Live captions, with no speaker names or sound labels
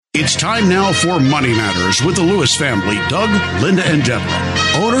It's time now for Money Matters with the Lewis family, Doug, Linda, and Deborah,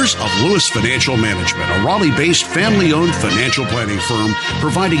 owners of Lewis Financial Management, a Raleigh-based family-owned financial planning firm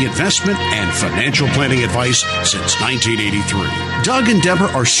providing investment and financial planning advice since 1983. Doug and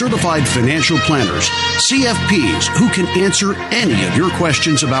Deborah are certified financial planners, CFPs, who can answer any of your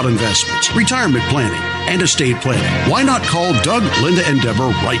questions about investments, retirement planning, and estate planning. Why not call Doug, Linda, and Deborah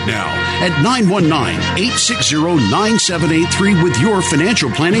right now at 919-860-9783 with your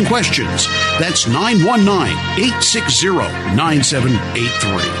financial planning questions. That's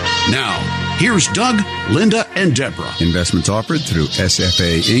 919-860-9783. Now, here's Doug, Linda, and Deborah. Investments offered through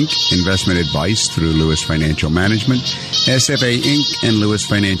SFA Inc. Investment advice through Lewis Financial Management. SFA Inc. and Lewis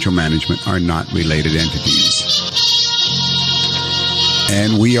Financial Management are not related entities.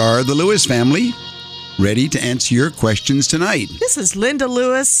 And we are the Lewis family, ready to answer your questions tonight. This is Linda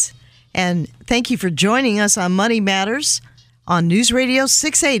Lewis, and thank you for joining us on Money Matters on News Radio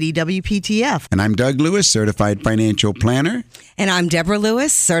 680 WPTF. And I'm Doug Lewis, certified financial planner. And I'm Deborah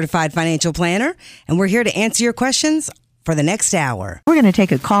Lewis, certified financial planner. And we're here to answer your questions for the next hour. We're going to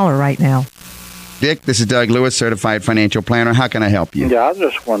take a caller right now. Dick, this is Doug Lewis, certified financial planner. How can I help you? Yeah, I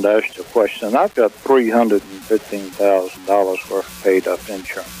just wanted to ask you a question. I've got $315,000 worth of paid-up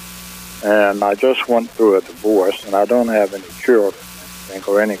insurance. And I just went through a divorce, and I don't have any children, I think,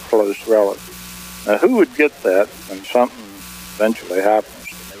 or any close relatives. Now, who would get that when something eventually happens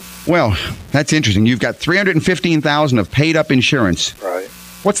to me? Well, that's interesting. You've got $315,000 of paid-up insurance. Right.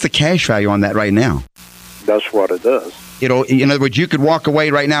 What's the cash value on that right now? That's what it does. In other words, you could walk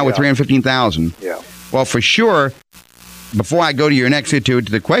away right now with $315,000. Yeah. Well, for sure, before I go to your next to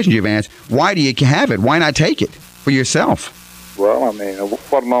the question you've asked, why do you have it? Why not take it for yourself? Well, I mean,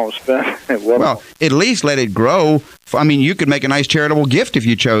 what am I going to spend? Well, at least let it grow. I mean, you could make a nice charitable gift if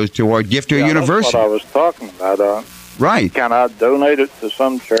you chose to, or gift to a university. That's what I was talking about. Right. Can I donate it to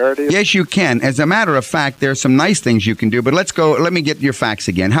some charity? Yes, you can. As a matter of fact, there are some nice things you can do. But let's go. Let me get your facts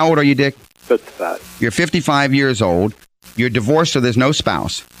again. How old are you, Dick? 55. You're 55 years old. You're divorced, so there's no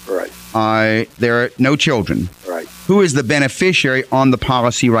spouse. Right. There are no children. Right. Who is the beneficiary on the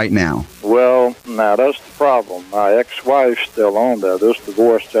policy right now? Well, now that's the problem. My ex-wife's still on there. This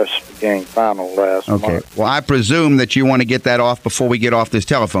divorce just became final last month. Well, I presume that you want to get that off before we get off this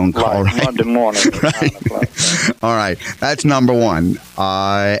telephone call, right? Monday morning. Right. All right. That's number one.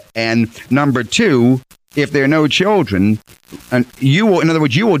 And number two, if there are no children, you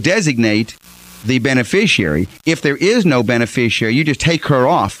will designate the beneficiary. If there is no beneficiary, you just take her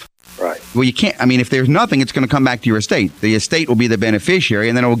off. Right. Well, you can't. I mean, if there's nothing, it's going to come back to your estate. The estate will be the beneficiary,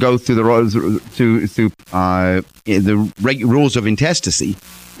 and then it will go through the rules of intestacy.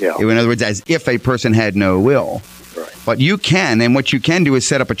 Yeah. In other words, as if a person had no will. Right. But you can, and what you can do is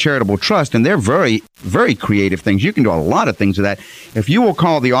set up a charitable trust, and they're very, very creative things. You can do a lot of things with that. If you will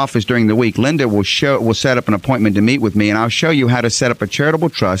call the office during the week, Linda will set up an appointment to meet with me, and I'll show you how to set up a charitable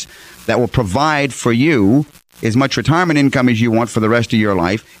trust that will provide for you as much retirement income as you want for the rest of your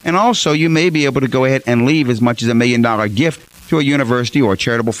life. And also, you may be able to go ahead and leave as much as $1 million gift to a university or a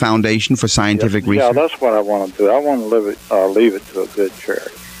charitable foundation for scientific research. Yeah, that's what I want to do. I want to leave it to a good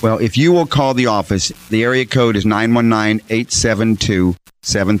charity. Well, if you will call the office, the area code is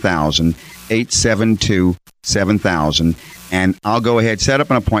 919-872-7000, 872-7000. And I'll go ahead, set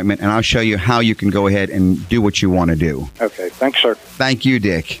up an appointment, and I'll show you how you can go ahead and do what you want to do. Okay, thanks, sir. Thank you,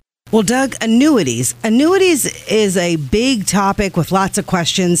 Dick. Well, Doug, annuities. Annuities is a big topic with lots of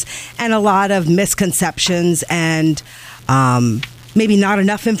questions and a lot of misconceptions and maybe not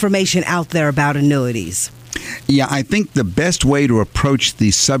enough information out there about annuities. Yeah, I think the best way to approach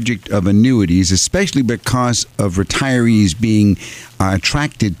the subject of annuities, especially because of retirees being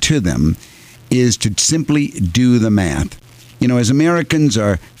attracted to them, is to simply do the math. You know, as Americans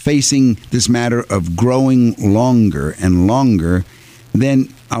are facing this matter of growing longer and longer, then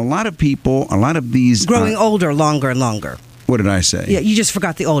a lot of people, a lot of these... Growing older, longer and longer. What did I say? Yeah, you just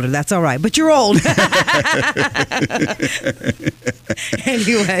forgot the older. That's all right. But you're old.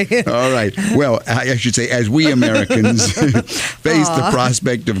 Anyway. All right. Well, I should say, as we Americans face the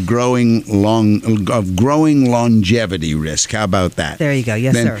prospect of growing longevity risk. How about that? There you go.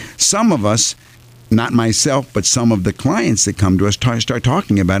 Yes, then sir. Some of us, not myself, but some of the clients that come to us start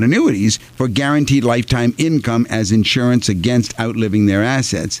talking about annuities for guaranteed lifetime income as insurance against outliving their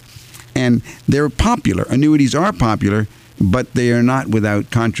assets. And they're popular. Annuities are popular, but they are not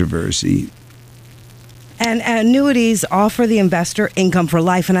without controversy. And annuities offer the investor income for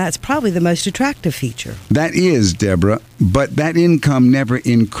life, and that's probably the most attractive feature. That is, Deborah, but that income never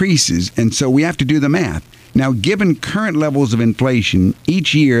increases, and so we have to do the math. Now, given current levels of inflation,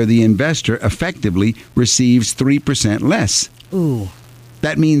 each year the investor effectively receives 3% less. Ooh.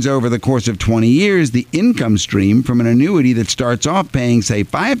 That means over the course of 20 years, the income stream from an annuity that starts off paying, say,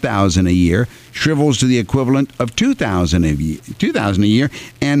 $5,000 a year shrivels to the equivalent of $2,000 a year.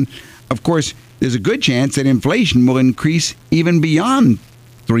 And, of course, there's a good chance that inflation will increase even beyond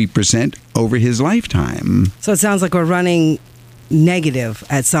 3% over his lifetime. So it sounds like we're running negative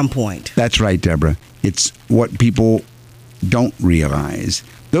at some point. That's right, Deborah. It's what people don't realize.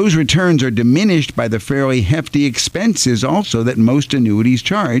 Those returns are diminished by the fairly hefty expenses also that most annuities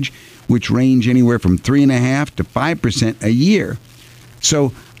charge, which range anywhere from 3.5% to 5% a year.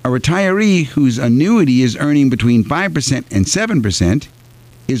 So a retiree whose annuity is earning between 5% and 7%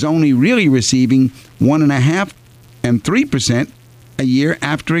 is only really receiving 1.5% and 3% a year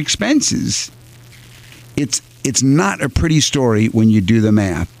after expenses. It's not a pretty story when you do the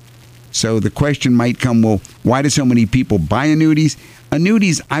math. So the question might come, well, why do so many people buy annuities?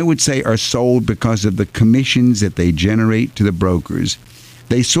 Annuities, I would say, are sold because of the commissions that they generate to the brokers.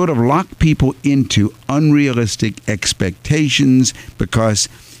 They sort of lock people into unrealistic expectations because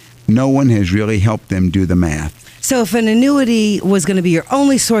no one has really helped them do the math. So if an annuity was going to be your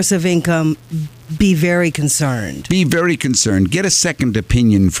only source of income, be very concerned. Be very concerned. Get a second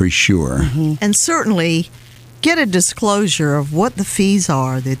opinion for sure. Mm-hmm. And certainly get a disclosure of what the fees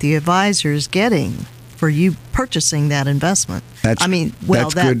are that the advisor is getting for you purchasing that investment. That's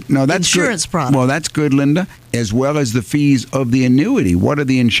good. No, that's insurance good. product. Well, that's good, Linda, as well as the fees of the annuity. What are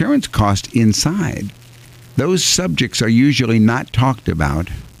the insurance costs inside? Those subjects are usually not talked about.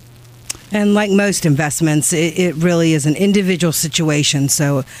 And like most investments, it really is an individual situation.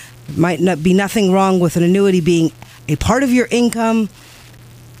 So it might not be nothing wrong with an annuity being a part of your income,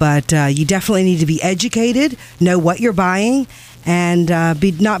 but you definitely need to be educated, know what you're buying, and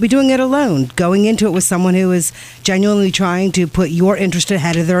not be doing it alone. Going into it with someone who is genuinely trying to put your interest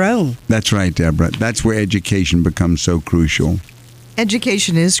ahead of their own. That's right, Deborah. That's where education becomes so crucial.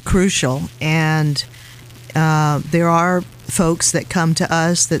 Education is crucial, and there are folks that come to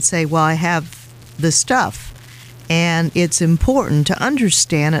us that say, well, I have the stuff. And it's important to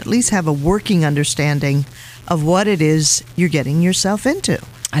understand, at least have a working understanding of what it is you're getting yourself into.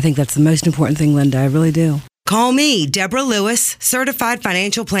 I think that's the most important thing, Linda. I really do. Call me, Deborah Lewis, Certified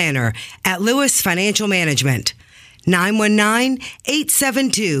Financial Planner at Lewis Financial Management.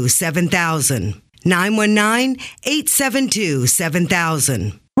 919-872-7000.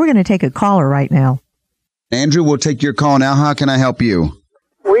 919-872-7000. We're going to take a caller right now. Andrew, we'll take your call now. How can I help you?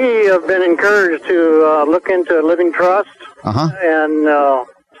 We have been encouraged to look into a living trust and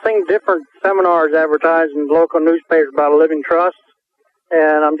seen different seminars advertised in local newspapers about a living trust.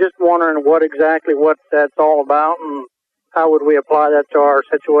 And I'm just wondering what that's all about and how would we apply that to our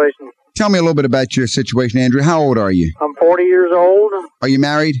situation. Tell me a little bit about your situation, Andrew. How old are you? I'm 40 years old. Are you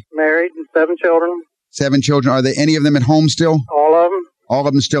married? Married and 7 children. 7 children. Are there any of them at home still? All of them. All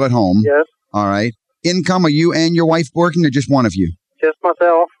of them still at home? Yes. All right. Income, are you and your wife working or just one of you? Just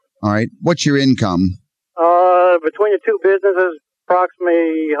myself. All right. What's your income? Between the two businesses,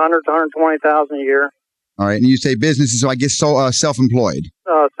 approximately $100,000 to $120,000 a year. All right. And you say businesses, so I guess self-employed.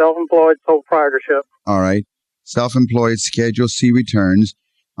 Self-employed, sole proprietorship. All right. Self-employed, Schedule C returns,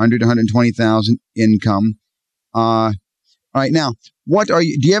 $100,000 to $120,000 income. All right. Now, do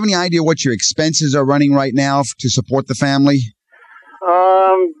you have any idea what your expenses are running right now to support the family?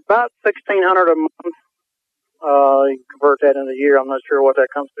 About $1,600 a month. You convert that in a year. I'm not sure what that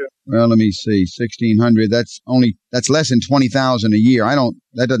comes to. Well, let me see. 1,600. That's less than $20,000 a year.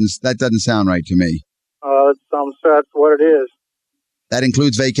 That doesn't sound right to me. That's what it is. That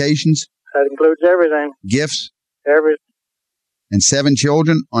includes vacations? That includes everything. Gifts? Everything. And 7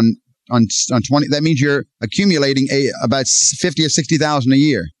 children on 20. That means you're accumulating about $50,000 or $60,000 a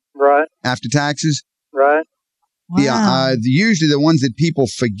year. Right. After taxes? Right. Wow. Yeah. Usually the ones that people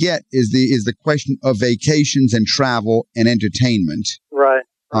forget is the question of vacations and travel and entertainment. Right.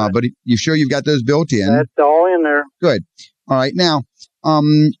 But you sure you've got those built in? That's all in there. Good. All right. Now,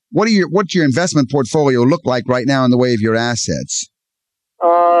 what's your investment portfolio look like right now in the way of your assets?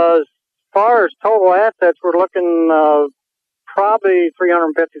 As far as total assets, we're looking probably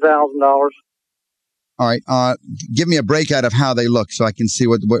 $350,000. All right. Give me a breakout of how they look so I can see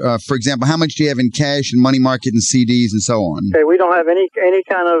what for example, how much do you have in cash and money market and CDs and so on? Okay, we don't have any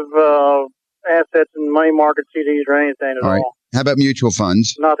kind of assets in money market, CDs, or anything at all. How about mutual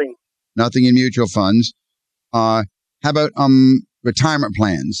funds? Nothing. Nothing in mutual funds. How about retirement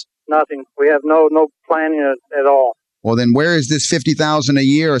plans? Nothing. We have no planning at all. Well, then where is this $50,000 a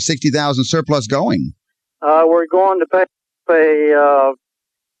year or $60,000 surplus going? We're going to pay a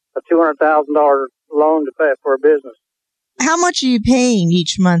 $200,000 loan to pay for a business. How much are you paying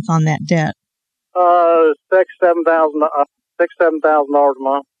each month on that debt? $6,000, $7,000 $6,000-7,000 a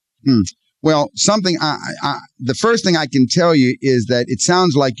month. Well, something the first thing I can tell you is that it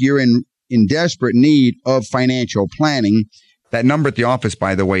sounds like you're in desperate need of financial planning. That number at the office,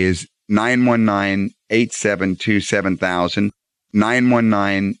 by the way, is 919-872-7000,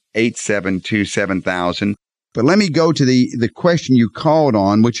 919-872-7000. But let me go to the question you called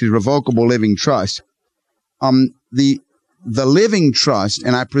on, which is revocable living trust. The living trust,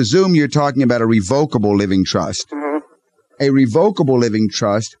 and I presume you're talking about a revocable living trust. Mm-hmm. A revocable living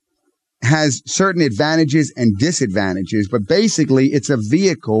trust has certain advantages and disadvantages, but basically it's a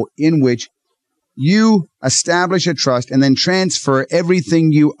vehicle in which you establish a trust and then transfer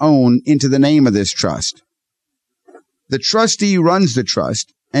everything you own into the name of this trust. The trustee runs the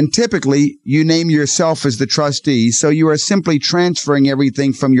trust, and typically you name yourself as the trustee, so you are simply transferring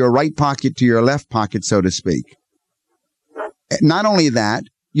everything from your right pocket to your left pocket, so to speak. Not only that,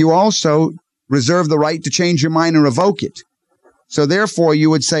 you also reserve the right to change your mind and revoke it. So therefore, you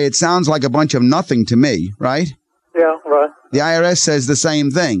would say it sounds like a bunch of nothing to me, right? Yeah, right. The IRS says the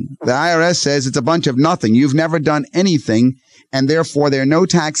same thing. The IRS says it's a bunch of nothing. You've never done anything, and therefore there are no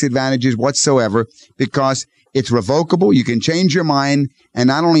tax advantages whatsoever because it's revocable. You can change your mind, and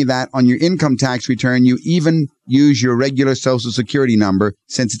not only that, on your income tax return, you even use your regular Social Security number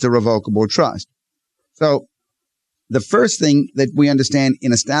since it's a revocable trust. So the first thing that we understand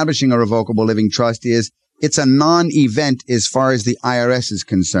in establishing a revocable living trust is it's a non-event as far as the IRS is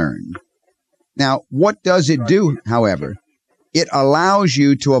concerned. Now, what does it do, however? It allows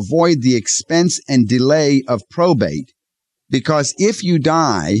you to avoid the expense and delay of probate, because if you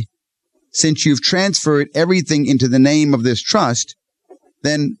die, since you've transferred everything into the name of this trust,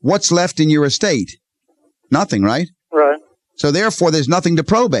 then what's left in your estate? Nothing, right? Right. So therefore, there's nothing to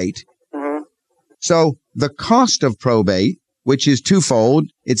probate. Mm-hmm. So the cost of probate, which is twofold,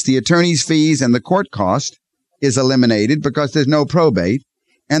 it's the attorney's fees and the court cost, is eliminated because there's no probate.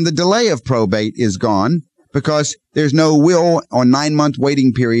 And the delay of probate is gone because there's no will or 9-month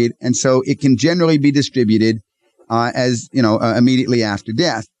waiting period. And so it can generally be distributed immediately after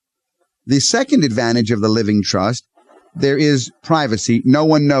death. The second advantage of the living trust, there is privacy. No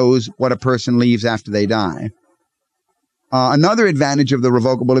one knows what a person leaves after they die. Another advantage of the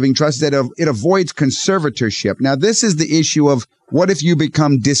revocable living trust is that it avoids conservatorship. Now, this is the issue of what if you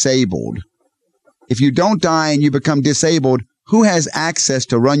become disabled? If you don't die and you become disabled, who has access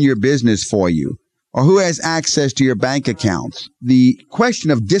to run your business for you? Or who has access to your bank accounts? The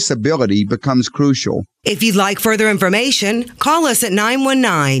question of disability becomes crucial. If you'd like further information, call us at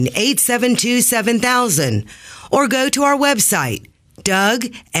 919-872-7000 or go to our website,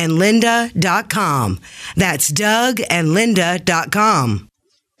 DougandLinda.com. That's DougandLinda.com.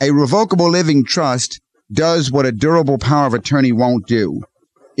 A revocable living trust does what a durable power of attorney won't do.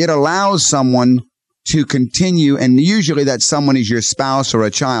 It allows someone to continue, and usually that someone is your spouse or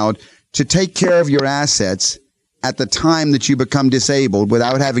a child, to take care of your assets at the time that you become disabled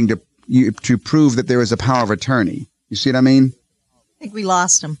without having to prove that there is a power of attorney. You see what I mean? I think we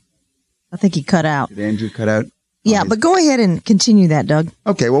lost him. I think he cut out. Did Andrew cut out? Yeah, but go ahead and continue that, Doug.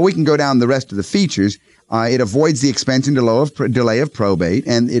 Okay, well, we can go down the rest of the features. It avoids the expense and delay of probate,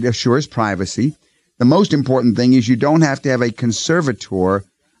 and it assures privacy. The most important thing is you don't have to have a conservator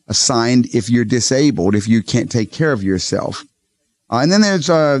assigned if you're disabled, if you can't take care of yourself. And then there's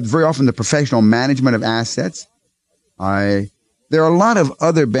very often the professional management of assets. There are a lot of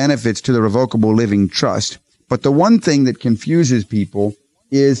other benefits to the revocable living trust, but the one thing that confuses people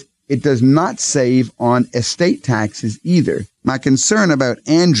is it does not save on estate taxes either. My concern about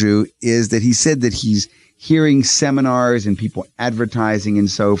Andrew is that he said that he's hearing seminars and people advertising and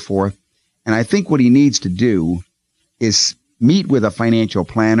so forth. And I think what he needs to do is meet with a financial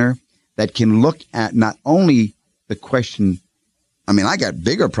planner that can look at not only the question. I mean, I got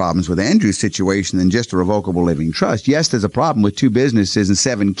bigger problems with Andrew's situation than just a revocable living trust. Yes, there's a problem with 2 businesses and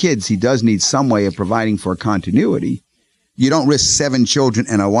 7 kids. He does need some way of providing for continuity. You don't risk 7 children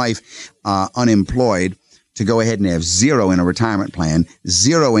and a wife unemployed to go ahead and have 0 in a retirement plan,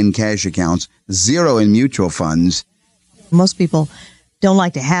 0 in cash accounts, 0 in mutual funds. Most people don't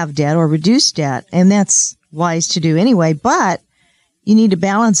like to have debt or reduce debt, and that's wise to do anyway, but you need to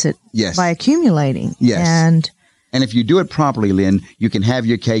balance it by accumulating. Yes. And if you do it properly, Lynn, you can have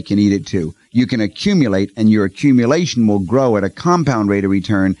your cake and eat it too. You can accumulate, and your accumulation will grow at a compound rate of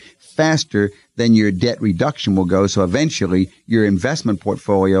return faster than your debt reduction will go. So eventually, your investment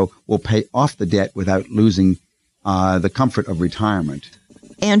portfolio will pay off the debt without losing the comfort of retirement.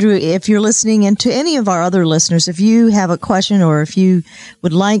 Andrew, if you're listening, and to any of our other listeners, if you have a question or if you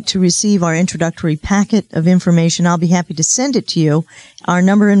would like to receive our introductory packet of information, I'll be happy to send it to you. Our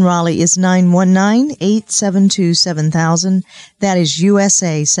number in Raleigh is 919-872-7000. That is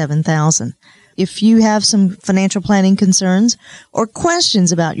USA 7000. If you have some financial planning concerns or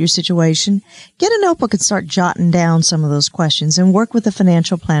questions about your situation, get a notebook and start jotting down some of those questions and work with a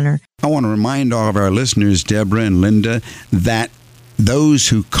financial planner. I want to remind all of our listeners, Deborah and Linda, that those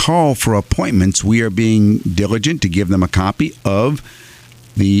who call for appointments, we are being diligent to give them a copy of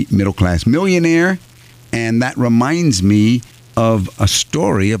The Middle Class Millionaire. And that reminds me of a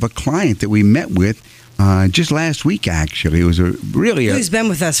story of a client that we met with just last week, actually. It was who's been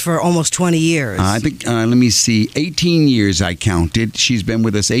with us for almost 20 years. I think, let me see, 18 years I counted. She's been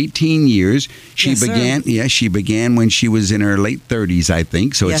with us 18 years. She began when she was in her late 30s, I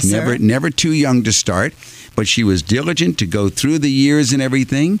think. So it's never too young to start. But she was diligent to go through the years and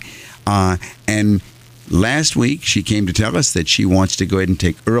everything. And last week, she came to tell us that she wants to go ahead and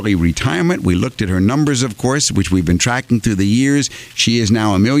take early retirement. We looked at her numbers, of course, which we've been tracking through the years. She is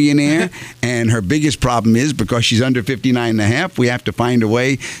now a millionaire, and her biggest problem is because she's under 59 and a half, we have to find a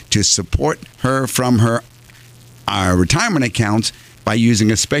way to support her from her retirement accounts by using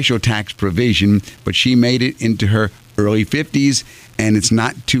a special tax provision. But she made it into her early 50s, and it's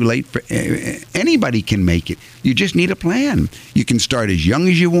not too late for anybody can make it. You just need a plan. You can start as young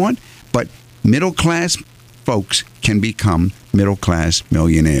as you want, but middle-class folks can become middle-class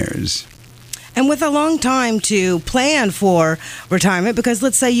millionaires. And with a long time to plan for retirement, because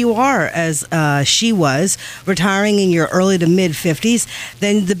let's say you are, as she was, retiring in your early to mid-50s,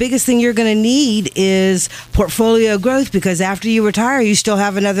 then the biggest thing you're going to need is portfolio growth, because after you retire, you still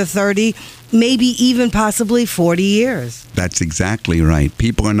have another 30, maybe even possibly 40 years. That's exactly right.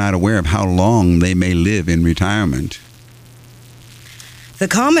 People are not aware of how long they may live in retirement. The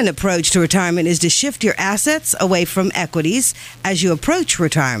common approach to retirement is to shift your assets away from equities as you approach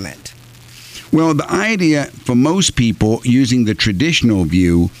retirement. Well, the idea for most people using the traditional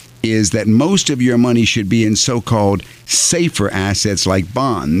view is that most of your money should be in so-called safer assets like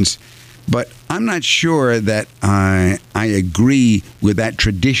bonds. But I'm not sure that I agree with that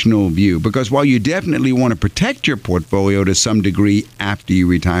traditional view, because while you definitely want to protect your portfolio to some degree after you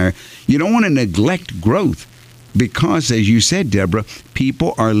retire, you don't want to neglect growth. Because, as you said, Deborah,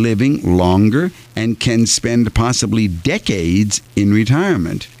 people are living longer and can spend possibly decades in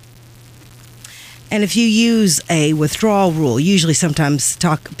retirement. And if you use a withdrawal rule, usually sometimes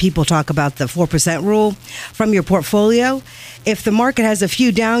people talk about the 4% rule from your portfolio. If the market has a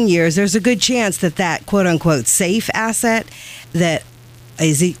few down years, there's a good chance that quote-unquote safe asset that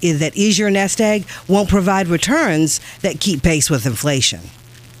is your nest egg won't provide returns that keep pace with inflation.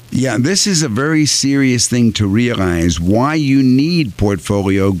 Yeah, this is a very serious thing to realize, why you need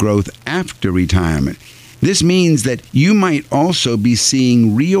portfolio growth after retirement. This means that you might also be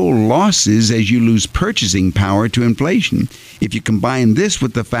seeing real losses as you lose purchasing power to inflation. If you combine this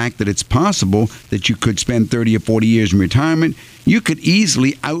with the fact that it's possible that you could spend 30 or 40 years in retirement, you could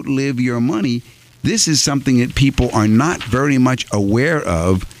easily outlive your money. This is something that people are not very much aware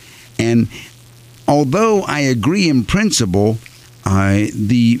of. And although I agree in principle,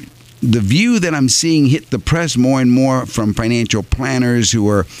 the view that I'm seeing hit the press more and more from financial planners who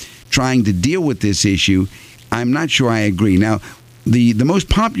are trying to deal with this issue, I'm not sure I agree. Now, the most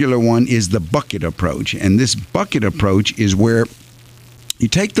popular one is the bucket approach. And this bucket approach is where you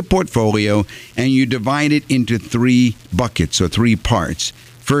take the portfolio and you divide it into 3 buckets or 3 parts.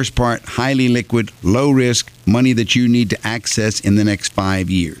 First part, highly liquid, low risk, money that you need to access in the next 5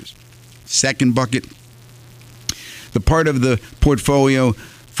 years. Second bucket, the part of the portfolio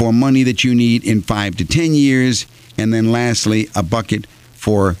for money that you need in 5 to 10 years. And then lastly, a bucket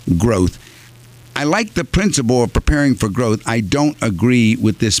for growth. I like the principle of preparing for growth. I don't agree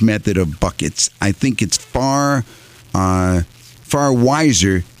with this method of buckets. I think it's far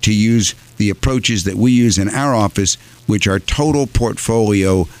wiser to use the approaches that we use in our office, which are total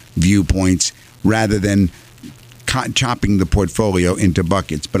portfolio viewpoints, rather than chopping the portfolio into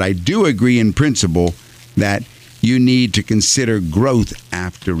buckets. But I do agree in principle that you need to consider growth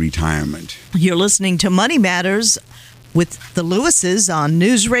after retirement. You're listening to Money Matters with the Lewises on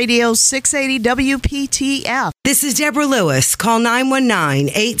News Radio 680 WPTF. This is Deborah Lewis. Call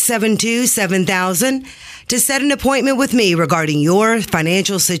 919-872-7000 to set an appointment with me regarding your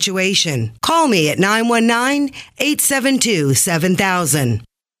financial situation. Call me at 919-872-7000.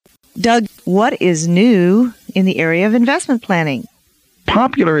 Doug, what is new in the area of investment planning?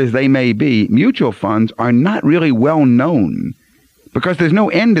 Popular as they may be, mutual funds are not really well known, because there's no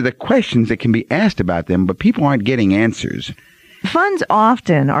end to the questions that can be asked about them, but people aren't getting answers. Funds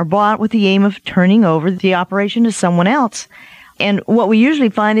often are bought with the aim of turning over the operation to someone else. And what we usually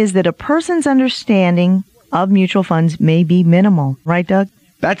find is that a person's understanding of mutual funds may be minimal. Right, Doug?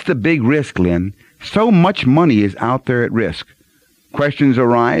 That's the big risk, Lynn. So much money is out there at risk. Questions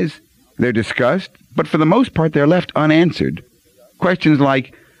arise, they're discussed, but for the most part, they're left unanswered. Questions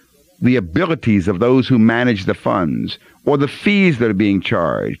like the abilities of those who manage the funds, or the fees that are being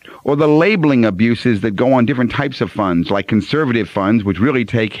charged, or the labeling abuses that go on different types of funds, like conservative funds, which really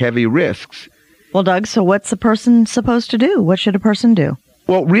take heavy risks. Well, Doug, so what's a person supposed to do? What should a person do?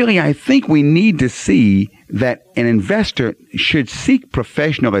 Well, really, I think we need to see that an investor should seek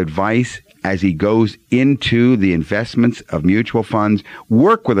professional advice as he goes into the investments of mutual funds.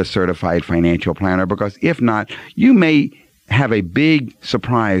 Work with a certified financial planner, because if not, you may have a big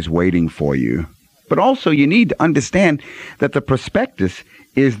surprise waiting for you. But also, you need to understand that the prospectus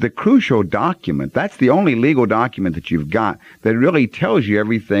is the crucial document. That's the only legal document that you've got that really tells you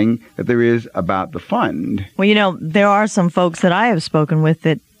everything that there is about the fund. Well, you know, there are some folks that I have spoken with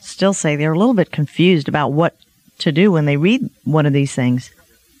that still say they're a little bit confused about what to do when they read one of these things.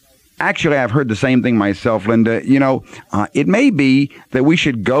 Actually, I've heard the same thing myself, Linda. You know, it may be that we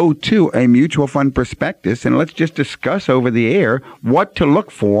should go to a mutual fund prospectus and let's just discuss over the air what to look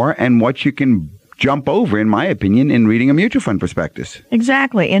for and what you can jump over, in my opinion, in reading a mutual fund prospectus.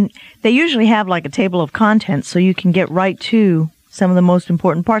 Exactly. And they usually have like a table of contents so you can get right to some of the most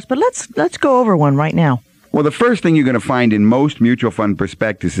important parts. But let's go over one right now. Well, the first thing you're going to find in most mutual fund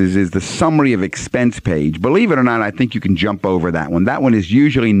prospectuses is the summary of expense page. Believe it or not, I think you can jump over that one. That one is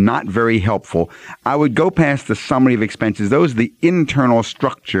usually not very helpful. I would go past the summary of expenses. Those are the internal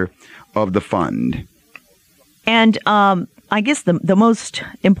structure of the fund. And I guess the most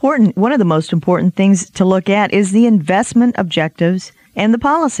important, one of the most important things to look at is the investment objectives and the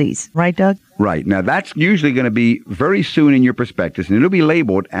policies. Right, Doug? Right. Now, that's usually going to be very soon in your prospectus, and it'll be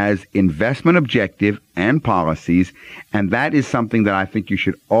labeled as investment objective and policies, and that is something that I think you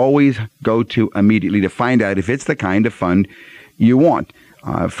should always go to immediately to find out if it's the kind of fund you want.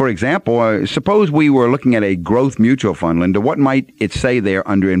 For example, suppose we were looking at a growth mutual fund, Linda. What might it say there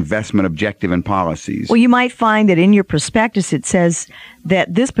under investment objective and policies? Well, you might find that in your prospectus it says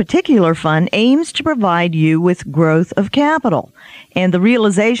that this particular fund aims to provide you with growth of capital, and the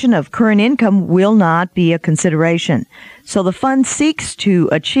realization of current income will not be a consideration. So the fund seeks to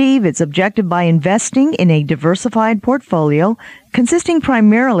achieve its objective by investing in a diversified portfolio consisting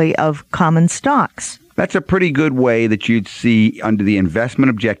primarily of common stocks. That's a pretty good way that you'd see under the investment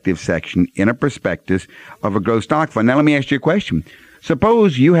objective section in a prospectus of a growth stock fund. Now, let me ask you a question.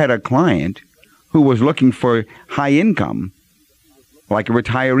 Suppose you had a client who was looking for high income, like a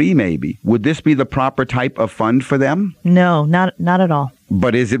retiree maybe. Would this be the proper type of fund for them? No, not at all.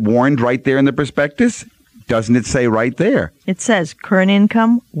 But is it warned right there in the prospectus? Doesn't it say right there? It says current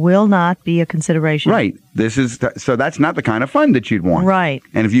income will not be a consideration. Right. So that's not the kind of fund that you'd want. Right.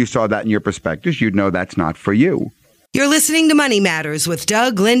 And if you saw that in your prospectus, you'd know that's not for you. You're listening to Money Matters with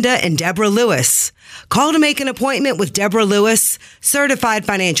Doug, Linda, and Deborah Lewis. Call to make an appointment with Deborah Lewis, certified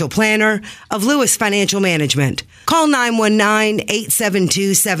financial planner of Lewis Financial Management. Call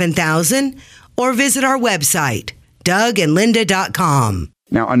 919-872-7000 or visit our website, dougandlinda.com.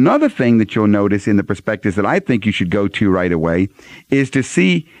 Now, another thing that you'll notice in the prospectus that I think you should go to right away is to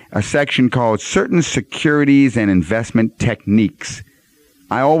see a section called Certain Securities and Investment Techniques.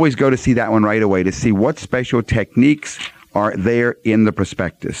 I always go to see that one right away to see what special techniques are there in the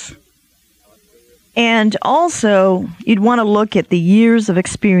prospectus. And also, you'd want to look at the years of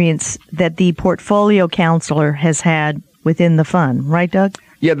experience that the portfolio counselor has had within the fund. Right, Doug?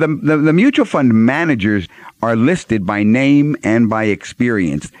 Yeah, the mutual fund managers are listed by name and by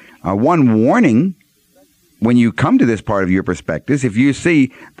experience. One warning, when you come to this part of your prospectus, if you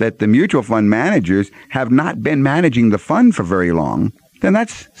see that the mutual fund managers have not been managing the fund for very long, then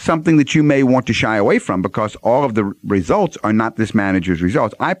that's something that you may want to shy away from, because all of the results are not this manager's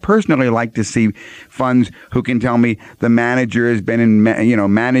results. I personally like to see funds who can tell me the manager has been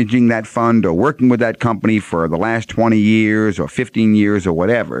managing that fund or working with that company for the last 20 years or 15 years or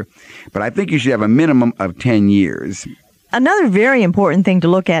whatever. But I think you should have a minimum of 10 years. Another very important thing to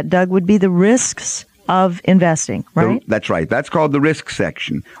look at, Doug, would be the risks of investing, right? That's right. That's called the risk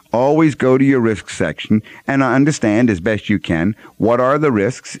section. Always go to your risk section and understand as best you can what are the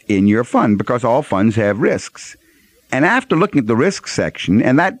risks in your fund, because all funds have risks. And after looking at the risk section,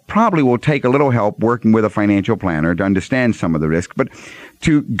 and that probably will take a little help working with a financial planner to understand some of the risk, but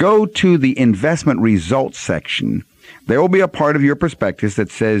to go to the investment results section, there will be a part of your prospectus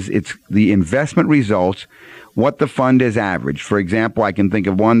that says it's the investment results, what the fund has averaged. For example, I can think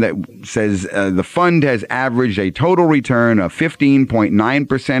of one that says the fund has averaged a total return of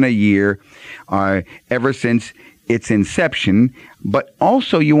 15.9% a year ever since its inception. But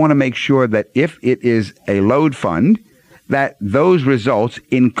also you want to make sure that if it is a load fund, that those results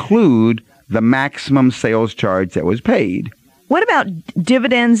include the maximum sales charge that was paid. What about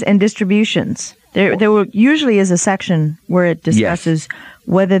dividends and distributions? There usually is a section where it discusses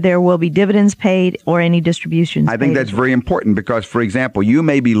whether there will be dividends paid or any distributions paid. I think that's very important because, for example, you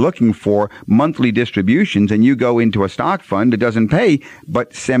may be looking for monthly distributions and you go into a stock fund that doesn't pay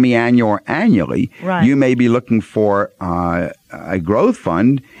but semi-annual or annually. Right. You may be looking for a growth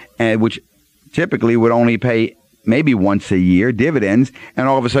fund which typically would only pay maybe once a year dividends, and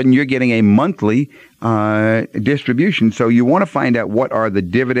all of a sudden you're getting a monthly distribution. So you want to find out what are the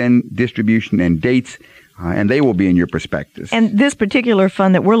dividend distribution and dates, and they will be in your prospectus. And this particular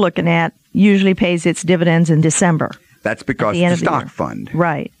fund that we're looking at usually pays its dividends in December. That's because it's a stock fund.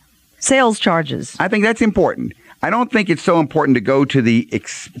 Right. Sales charges. I think that's important. I don't think it's so important to go to the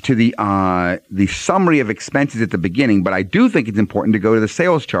summary of expenses at the beginning, but I do think it's important to go to the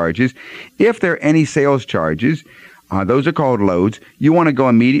sales charges. If there are any sales charges, those are called loads. You want to go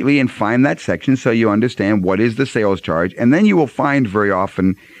immediately and find that section so you understand what is the sales charge, and then you will find very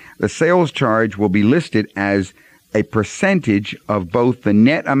often the sales charge will be listed as a percentage of both the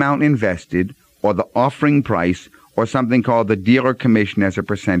net amount invested or the offering price, or something called the dealer commission as a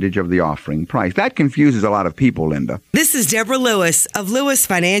percentage of the offering price. That confuses a lot of people, Linda. This is Deborah Lewis of Lewis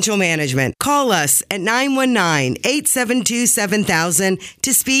Financial Management. Call us at 919-872-7000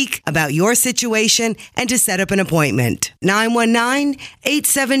 to speak about your situation and to set up an appointment.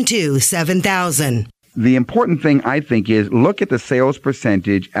 919-872-7000. The important thing, I think, is look at the sales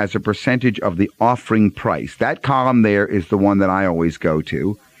percentage as a percentage of the offering price. That column there is the one that I always go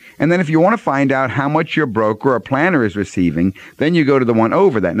to. And then if you want to find out how much your broker or planner is receiving, then you go to the one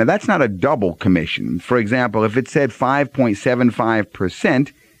over that. Now, that's not a double commission. For example, if it said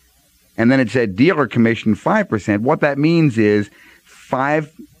 5.75% and then it said dealer commission 5%, what that means is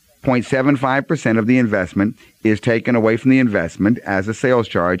 5.75% of the investment is taken away from the investment as a sales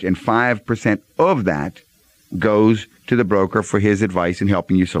charge, and 5% of that goes to the broker for his advice in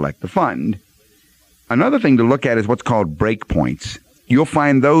helping you select the fund. Another thing to look at is what's called breakpoints. You'll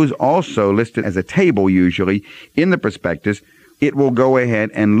find those also listed as a table usually in the prospectus. It will go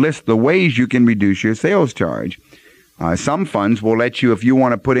ahead and list the ways you can reduce your sales charge. Some funds will let you, if you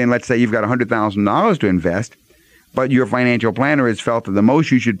want to put in, let's say you've got $100,000 to invest, but your financial planner has felt that the most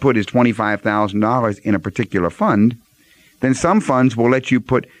you should put is $25,000 in a particular fund, then some funds will let you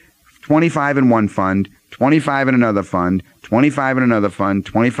put 25 in one fund, 25 in another fund, 25 in another fund,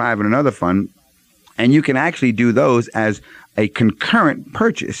 25 in another fund, and you can actually do those as a concurrent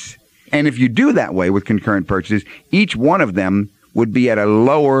purchase. And if you do that way with concurrent purchases, each one of them would be at a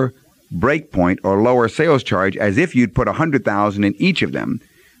lower break point or lower sales charge as if you'd put $100,000 in each of them.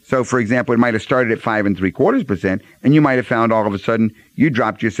 So, for example, it might have started at 5.75%, and you might have found all of a sudden you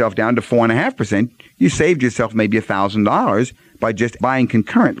dropped yourself down to 4.5%. You saved yourself maybe $1,000 by just buying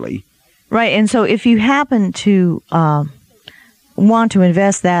concurrently. Right. And so if you happen to want to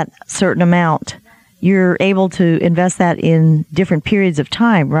invest that certain amount, you're able to invest that in different periods of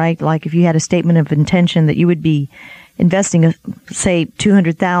time, right? Like if you had a statement of intention that you would be investing, say,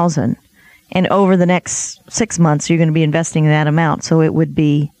 $200,000, and over the next 6 months you're going to be investing that amount, so it would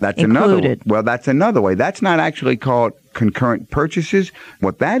be included. That's another way. That's not actually called concurrent purchases.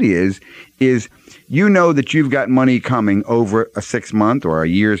 What that is you know that you've got money coming over a 6-month or a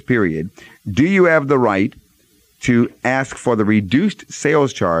year's period. Do you have the right to ask for the reduced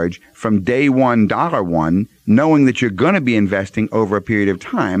sales charge from day one, $1, knowing that you're going to be investing over a period of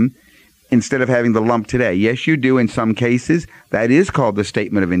time instead of having the lump today? Yes, you do in some cases. That is called the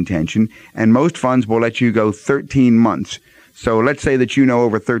statement of intention, and most funds will let you go 13 months. So let's say that you know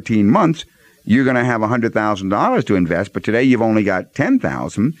over 13 months you're going to have $100,000 to invest, but today you've only got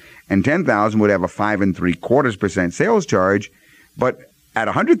 $10,000, and $10,000 would have a 5.75% sales charge, but at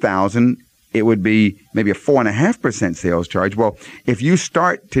 $100,000 it would be maybe a 4.5% sales charge. Well, if you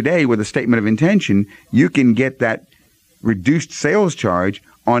start today with a statement of intention, you can get that reduced sales charge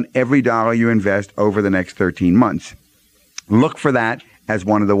on every dollar you invest over the next 13 months. Look for that as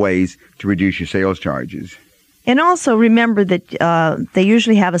one of the ways to reduce your sales charges. And also remember that they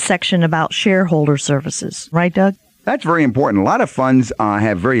usually have a section about shareholder services, right, Doug? That's very important. A lot of funds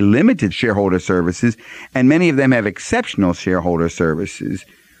have very limited shareholder services, and many of them have exceptional shareholder services.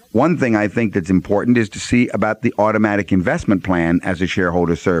 One thing I think that's important is to see about the automatic investment plan as a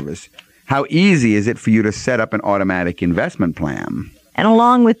shareholder service. how easy is it for you to set up an automatic investment plan? And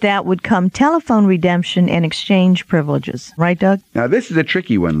along with that would come telephone redemption and exchange privileges. Right, Doug? Now, this is a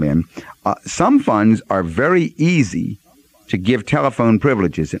tricky one, Lynn. Some funds are very easy to give telephone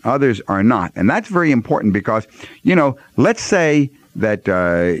privileges, and others are not. And that's very important because, let's say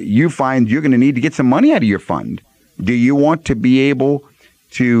that you find you're going to need to get some money out of your fund. Do you want to be able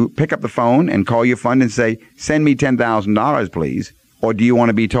to pick up the phone and call your fund and say, send me $10,000, please? Or do you want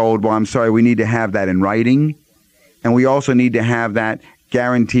to be told, well, I'm sorry, we need to have that in writing, and we also need to have that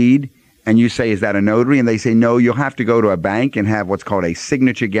guaranteed? And you say, is that a notary? And they say, no, you'll have to go to a bank and have what's called a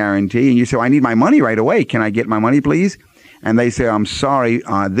signature guarantee. And you say, I need my money right away. Can I get my money, please? And they say, I'm sorry,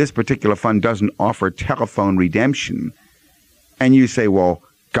 this particular fund doesn't offer telephone redemption. And you say, well,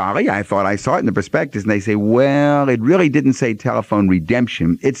 golly, I thought I saw it in the prospectus. And they say, well, it really didn't say telephone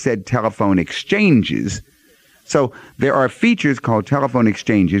redemption. It said telephone exchanges. So there are features called telephone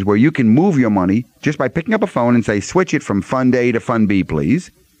exchanges where you can move your money just by picking up a phone and say, switch it from Fund A to Fund B,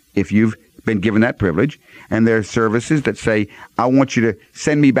 please, if you've been given that privilege. And there are services that say, I want you to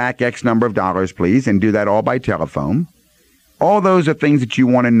send me back X number of dollars, please, and do that all by telephone. All those are things that you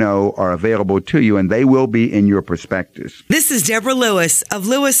want to know are available to you, and they will be in your prospectus. This is Deborah Lewis of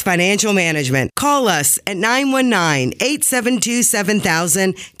Lewis Financial Management. Call us at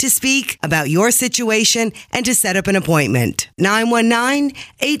 919-872-7000 to speak about your situation and to set up an appointment.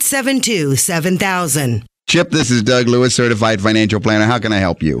 919-872-7000. Chip, this is Doug Lewis, Certified Financial Planner. How can I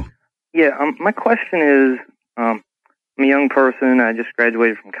help you? Yeah, my question is, I'm a young person. I just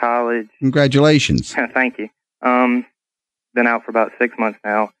graduated from college. Congratulations. Thank you. Been out for about 6 months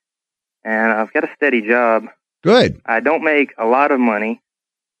now, and I've got a steady job. Good. I don't make a lot of money,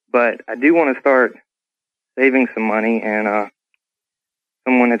 but I do want to start saving some money, and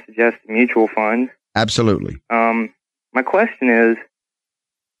someone had suggested mutual funds. Absolutely. My question is,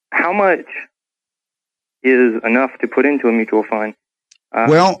 how much is enough to put into a mutual fund?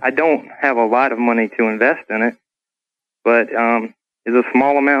 Well, I don't have a lot of money to invest in it, but is a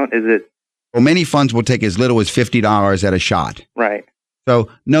small amount, is it? Well, many funds will take as little as $50 at a shot. Right. So,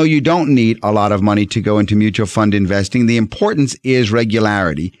 no, you don't need a lot of money to go into mutual fund investing. The importance is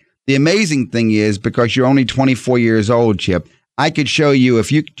regularity. The amazing thing is, because you're only 24 years old, Chip, I could show you,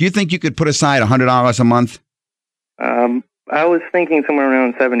 do you think you could put aside $100 a month? I was thinking somewhere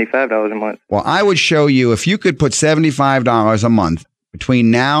around $75 a month. Well, I would show you, if you could put $75 a month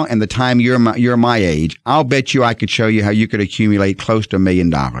between now and the time you're my age, I'll bet you I could show you how you could accumulate close to $1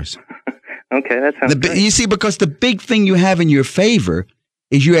 million. Okay, that sounds good. You see, because the big thing you have in your favor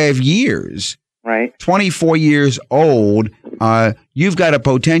is you have years. Right. 24 years old, you've got a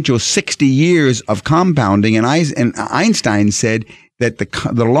potential 60 years of compounding. And Einstein said that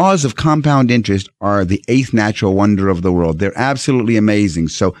the laws of compound interest are the eighth natural wonder of the world. They're absolutely amazing.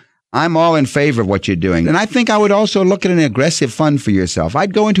 So I'm all in favor of what you're doing. And I think I would also look at an aggressive fund for yourself.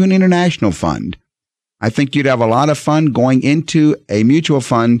 I'd go into an international fund. I think you'd have a lot of fun going into a mutual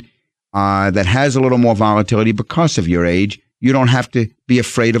fund that has a little more volatility because of your age. You don't have to be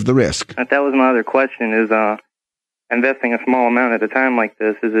afraid of the risk. That was my other question, is investing a small amount at a time like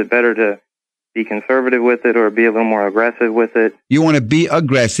this, is it better to be conservative with it or be a little more aggressive with it? You want to be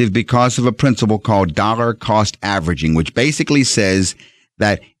aggressive because of a principle called dollar cost averaging, which basically says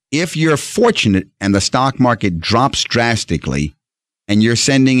that if you're fortunate and the stock market drops drastically and you're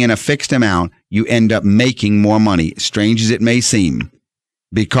sending in a fixed amount, you end up making more money, strange as it may seem.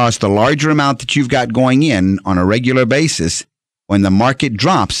 Because the larger amount that you've got going in on a regular basis, when the market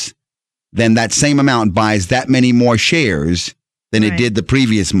drops, then that same amount buys that many more shares than it did the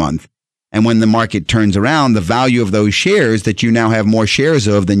previous month. And when the market turns around, the value of those shares that you now have more shares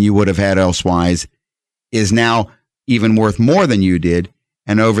of than you would have had elsewise is now even worth more than you did.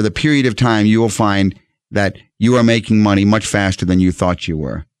 And over the period of time, you will find that you are making money much faster than you thought you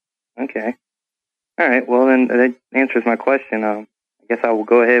were. Okay. All right. Well, then that answers my question. I guess I will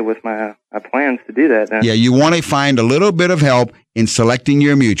go ahead with my plans to do that then. Yeah, you want to find a little bit of help in selecting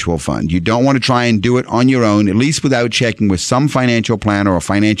your mutual fund. You don't want to try and do it on your own, at least without checking with some financial planner or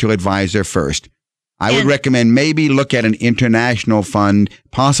financial advisor first. I would recommend maybe look at an international fund,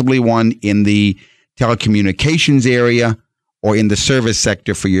 possibly one in the telecommunications area or in the service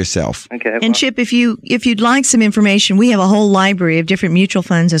sector for yourself. Okay. And Chip, if you'd like some information, we have a whole library of different mutual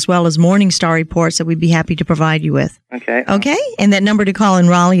funds as well as Morningstar reports that we'd be happy to provide you with. Okay. Okay? And that number to call in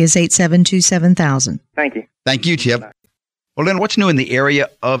Raleigh is 872-7000. Thank you. Thank you, Chip. Well, then what's new in the area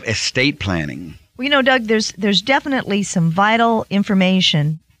of estate planning? Well, Doug, there's definitely some vital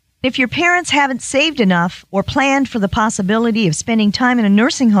information. If your parents haven't saved enough or planned for the possibility of spending time in a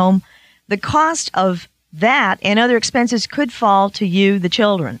nursing home, the cost of that and other expenses could fall to you, the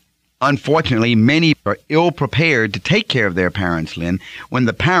children. Unfortunately, many are ill prepared to take care of their parents, Lynn, when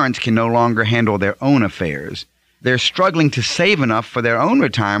the parents can no longer handle their own affairs. They're struggling to save enough for their own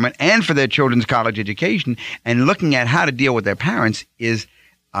retirement and for their children's college education, and looking at how to deal with their parents is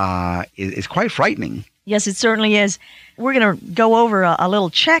quite frightening. Yes, it certainly is. We're going to go over a little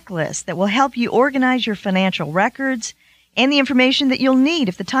checklist that will help you organize your financial records and the information that you'll need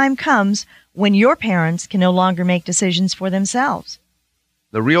if the time comes when your parents can no longer make decisions for themselves.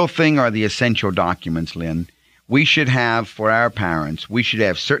 The real thing are the essential documents, Lynn. We should have, for our parents, we should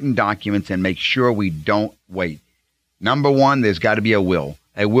have certain documents and make sure we don't wait. Number one, there's got to be a will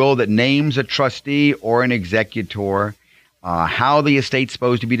that names a trustee or an executor, how the estate's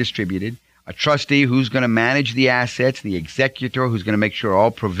supposed to be distributed, a trustee who's going to manage the assets, the executor who's going to make sure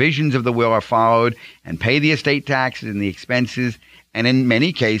all provisions of the will are followed and pay the estate taxes and the expenses. And in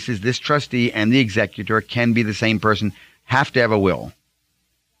many cases, this trustee and the executor can be the same person, have to have a will.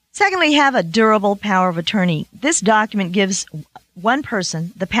 Secondly, have a durable power of attorney. This document gives one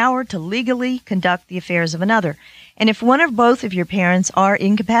person the power to legally conduct the affairs of another. And if one or both of your parents are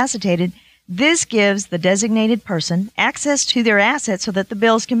incapacitated, this gives the designated person access to their assets so that the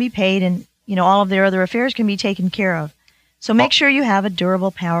bills can be paid and, all of their other affairs can be taken care of. So make sure you have a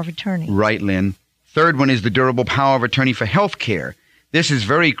durable power of attorney. Right, Lynn. Third one is the durable power of attorney for health care. This is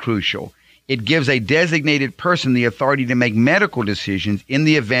very crucial. It gives a designated person the authority to make medical decisions in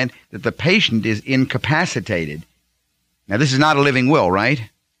the event that the patient is incapacitated. Now, this is not a living will, right?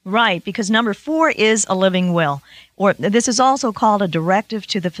 Right, because number 4 is a living will, or this is also called a directive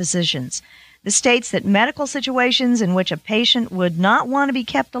to the physicians. This states that medical situations in which a patient would not want to be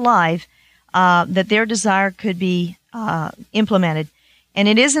kept alive, that their desire could be implemented. And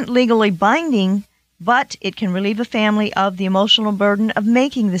it isn't legally binding, but it can relieve a family of the emotional burden of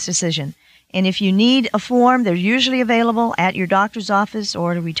making this decision. And if you need a form, they're usually available at your doctor's office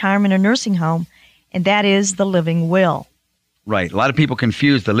or at a retirement or nursing home, and that is the living will. Right. A lot of people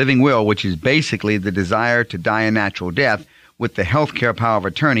confuse the living will, which is basically the desire to die a natural death, with the health care power of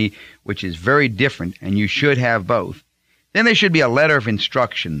attorney, which is very different, and you should have both. Then there should be a letter of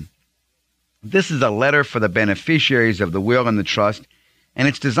instruction. This is a letter for the beneficiaries of the will and the trust, and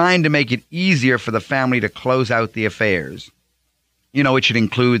it's designed to make it easier for the family to close out the affairs. It should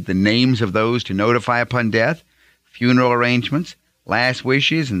include the names of those to notify upon death, funeral arrangements, last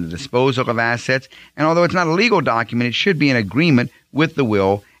wishes, and the disposal of assets. And although it's not a legal document, it should be in agreement with the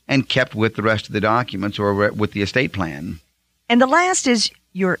will and kept with the rest of the documents or with the estate plan. And the last is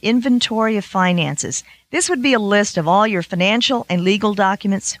your inventory of finances. This would be a list of all your financial and legal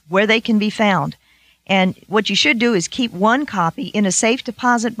documents, where they can be found. And what you should do is keep one copy in a safe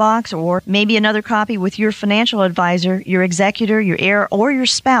deposit box, or maybe another copy with your financial advisor, your executor, your heir, or your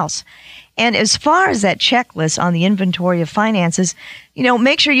spouse. And as far as that checklist on the inventory of finances,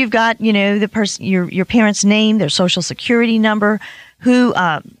 make sure you've got, the person, your parents' name, their social security number, who,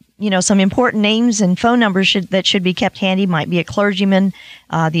 some important names and phone numbers that should be kept handy. Might be a clergyman,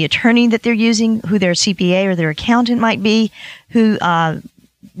 the attorney that they're using, who their CPA or their accountant might be, who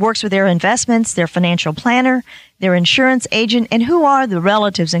works with their investments, their financial planner, their insurance agent, and who are the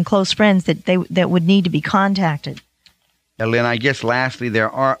relatives and close friends that would need to be contacted. Lynn, I guess lastly, there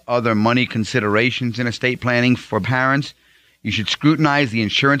are other money considerations in estate planning for parents. You should scrutinize the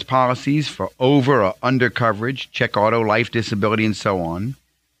insurance policies for over or under coverage, check auto, life, disability, and so on.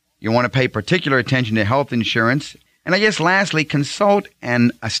 You want to pay particular attention to health insurance. And I guess lastly, consult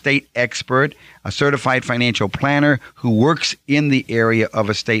an estate expert, a certified financial planner who works in the area of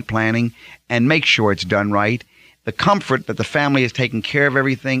estate planning, and make sure it's done right. The comfort that the family is taking care of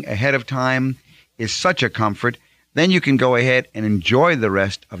everything ahead of time is such a comfort. Then you can go ahead and enjoy the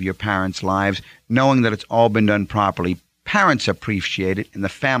rest of your parents' lives, knowing that it's all been done properly. Parents appreciate it, and the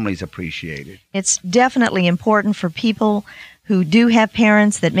families appreciate it. It's definitely important for people who do have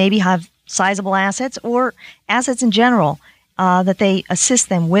parents that maybe have sizable assets or assets in general, that they assist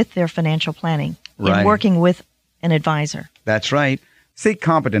them with their financial planning in working with an advisor. That's right. Seek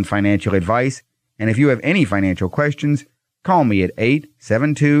competent financial advice, and if you have any financial questions, call me at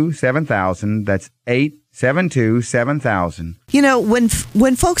 872-7000. That's 872-7000.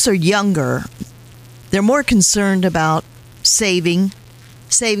 When folks are younger, they're more concerned about saving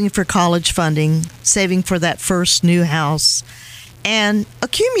for college funding, saving for that first new house, and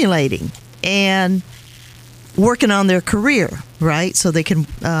accumulating and working on their career, right? So they can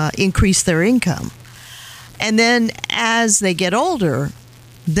increase their income. And then as they get older,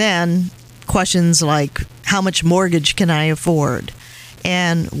 then questions like, how much mortgage can I afford?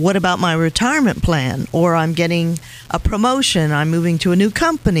 And what about my retirement plan? Or I'm getting a promotion, I'm moving to a new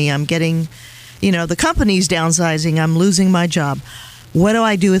company, I'm getting, the company's downsizing, I'm losing my job. what do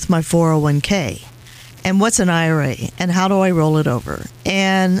I do with my 401k? And what's an IRA? And how do I roll it over?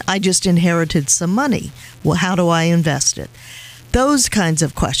 And I just inherited some money. Well, how do I invest it? Those kinds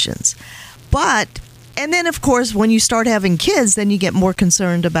of questions. And then, of course, when you start having kids, then you get more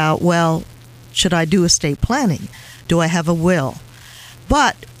concerned about, well, should I do estate planning? Do I have a will?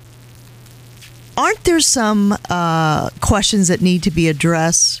 But aren't there some questions that need to be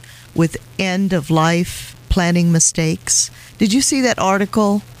addressed with end-of-life planning mistakes? Did you see that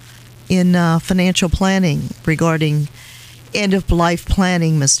article in Financial Planning regarding end-of-life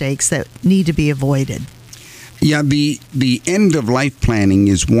planning mistakes that need to be avoided? Yeah, the end-of-life planning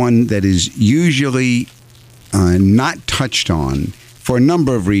is one that is usually not touched on for a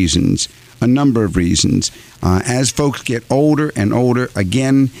number of reasons. As folks get older and older,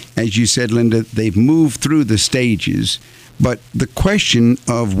 again, as you said, Linda, they've moved through the stages. But the question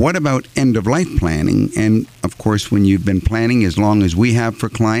of what about end-of-life planning, and of course, when you've been planning as long as we have for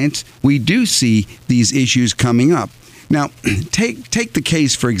clients, we do see these issues coming up. Now, take the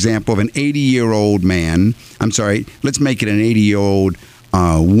case, for example, of an 80-year-old man. I'm sorry, let's make it an 80-year-old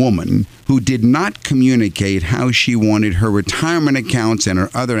woman who did not communicate how she wanted her retirement accounts and her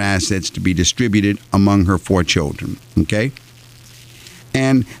other assets to be distributed among her 4 children. Okay?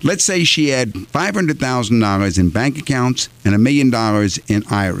 And let's say she had $500,000 in bank accounts and $1 million in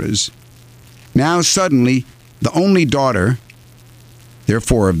IRAs. Now, suddenly, the only daughter, there are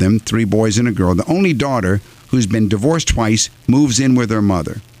 4 of them, 3 boys and a girl, the only daughter who's been divorced twice moves in with her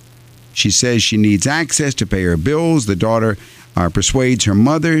mother. She says she needs access to pay her bills. The daughter persuades her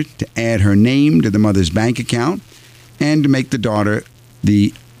mother to add her name to the mother's bank account and to make the daughter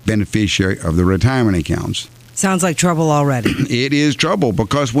the beneficiary of the retirement accounts. Sounds like trouble already. It is trouble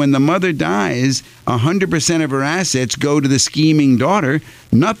because when the mother dies, 100% of her assets go to the scheming daughter.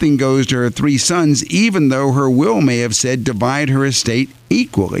 Nothing goes to her 3 sons, even though her will may have said divide her estate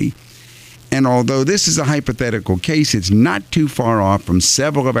equally. And although this is a hypothetical case, it's not too far off from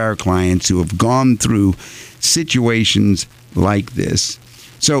several of our clients who have gone through situations like this.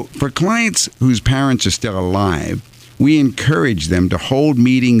 So for clients whose parents are still alive, we encourage them to hold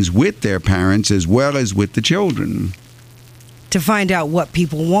meetings with their parents as well as with the children. To find out what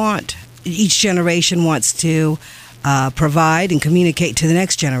people want. Each generation wants to provide and communicate to the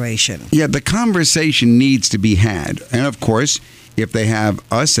next generation. Yeah, the conversation needs to be had. And of course, if they have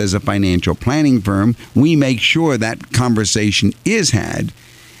us as a financial planning firm, we make sure that conversation is had.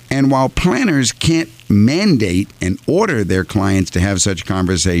 And while planners can't mandate and order their clients to have such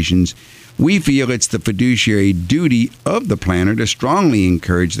conversations, we feel it's the fiduciary duty of the planner to strongly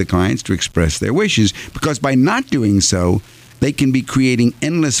encourage the clients to express their wishes, because by not doing so, they can be creating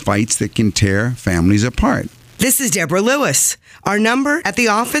endless fights that can tear families apart. This is Deborah Lewis. Our number at the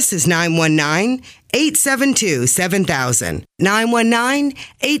office is 919-872-7000.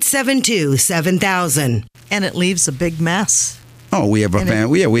 919-872-7000. And it leaves a big mess. Oh, we have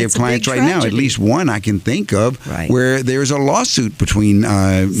we have clients right now, at least one I can think of, where there's a lawsuit between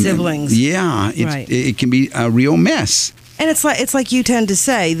siblings. Yeah, it can be a real mess. And it's like you tend to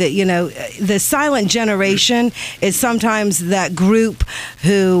say that, you know, the silent generation is sometimes that group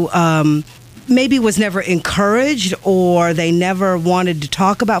who maybe was never encouraged, or they never wanted to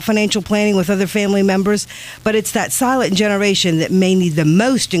talk about financial planning with other family members, but it's that silent generation that may need the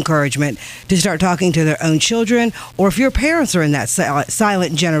most encouragement to start talking to their own children, or if your parents are in that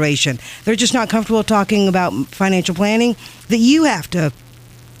silent generation, they're just not comfortable talking about financial planning, that you have to,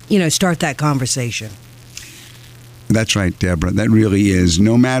 you know, start that conversation. That's right, Deborah. That really is.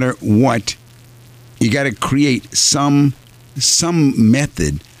 No matter what, you got to create some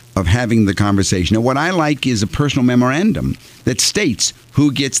method of having the conversation. Now, what I like is a personal memorandum that states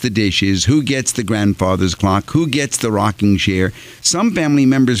who gets the dishes, who gets the grandfather's clock, who gets the rocking chair. Some family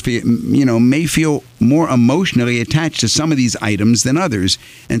members may feel more emotionally attached to some of these items than others,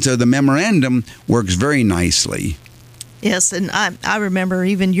 and so the memorandum works very nicely. Yes, and I remember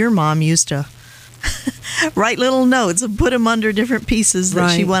even your mom used to write little notes and put them under different pieces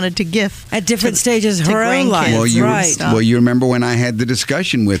that she wanted to give at different stages of her own life. Well, you remember when I had the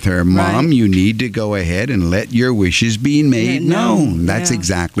discussion with her, Mom, you need to go ahead and let your wishes be made known. That's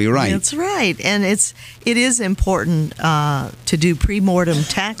exactly right. That's right. And it is important to do pre-mortem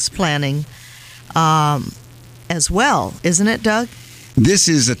tax planning as well, isn't it, Doug? This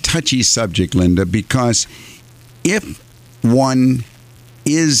is a touchy subject, Linda, because if one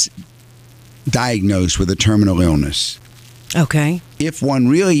is diagnosed with a terminal illness. Okay. If one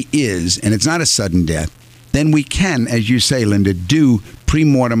really is, and it's not a sudden death, then we can, as you say, Linda, do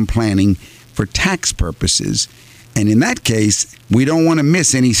pre-mortem planning for tax purposes. And in that case, we don't want to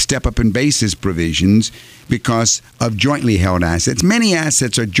miss any step-up in basis provisions because of jointly held assets. Many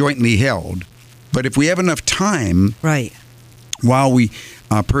assets are jointly held, but if we have enough time, right, while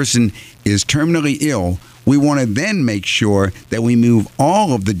a person is terminally ill, we want to then make sure that we move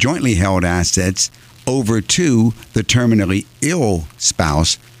all of the jointly held assets over to the terminally ill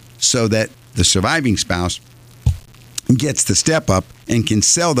spouse so that the surviving spouse gets the step up and can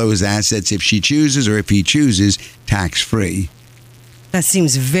sell those assets if she chooses or if he chooses tax-free. That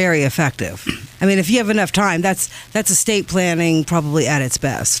seems very effective. I mean, if you have enough time, that's estate planning probably at its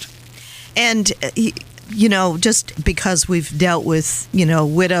best. And just because we've dealt with,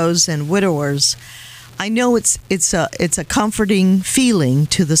 widows and widowers, I know it's a comforting feeling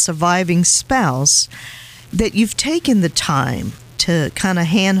to the surviving spouse that you've taken the time to kind of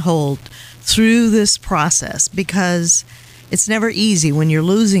handhold through this process, because it's never easy when you're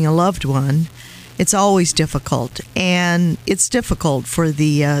losing a loved one. It's always difficult, and it's difficult for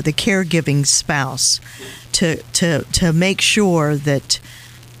the caregiving spouse to make sure that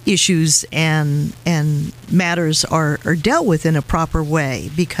issues and matters are dealt with in a proper way,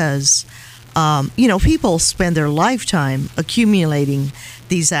 because people spend their lifetime accumulating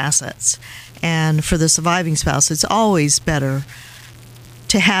these assets, and for the surviving spouse, it's always better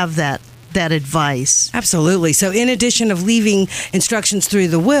to have that advice. Absolutely. So in addition of leaving instructions through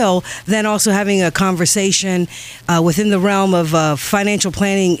the will, then also having a conversation within the realm of a financial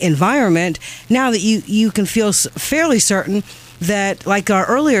planning environment, now that you can feel fairly certain that, like our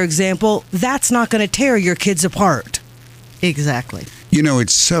earlier example, that's not going to tear your kids apart. Exactly.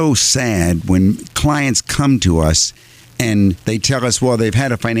 It's so sad when clients come to us and they tell us, well, they've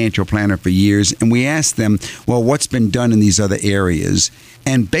had a financial planner for years, and we ask them, well, what's been done in these other areas?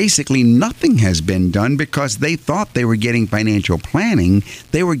 And basically nothing has been done because they thought they were getting financial planning.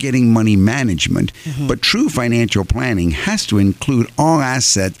 They were getting money management. Mm-hmm. But true financial planning has to include all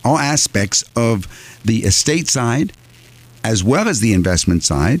aspects of the estate side, as well as the investment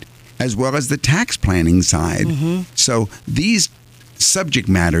side, as well as the tax planning side. Mm-hmm. So these subject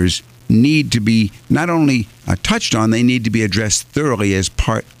matters need to be not only touched on, they need to be addressed thoroughly as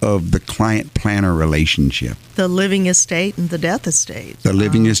part of the client-planner relationship. The living estate and the death estate. The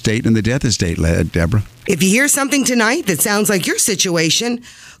living estate and the death estate, Deborah. If you hear something tonight that sounds like your situation,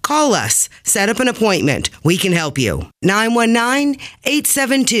 call us. Set up an appointment. We can help you.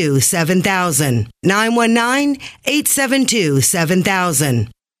 919-872-7000. 919-872-7000.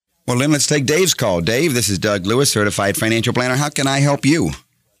 Well, then let's take Dave's call. Dave, this is Doug Lewis, Certified Financial Planner. How can I help you?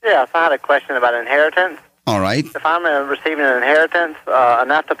 Yes, I had a question about inheritance. All right. If I'm receiving an inheritance,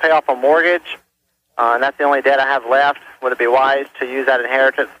 enough to pay off a mortgage, and that's the only debt I have left, would it be wise to use that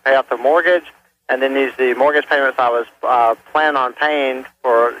inheritance to pay off the mortgage, and then use the mortgage payments I was planning on paying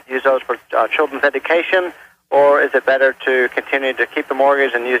use those for children's education, or is it better to continue to keep the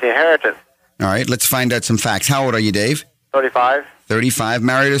mortgage and use the inheritance? All right, let's find out some facts. How old are you, Dave? 35. 35,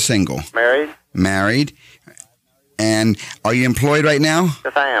 married or single? Married. Married. And are you employed right now?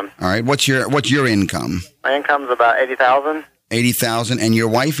 Yes, I am. All right. What's your income? My income's about $80,000. $80,000. And your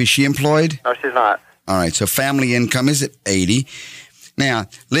wife, is she employed? No, she's not. All right. So family income is at $80,000. Now,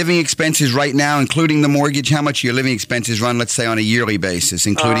 living expenses right now, including the mortgage, how much your living expenses run, let's say, on a yearly basis,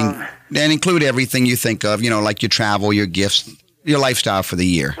 include everything you think of, like your travel, your gifts, your lifestyle for the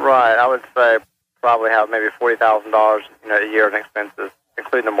year. Right. I would say probably have maybe $40,000 a year in expenses,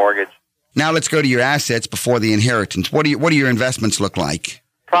 including the mortgage. Now let's go to your assets before the inheritance. What do your investments look like?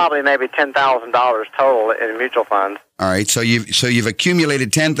 Probably maybe $10,000 total in mutual funds. All right, so you've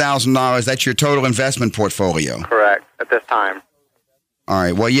accumulated $10,000. That's your total investment portfolio. Correct, at this time. All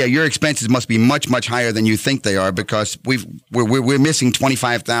right. Well, yeah, your expenses must be much, much higher than you think they are, because we're missing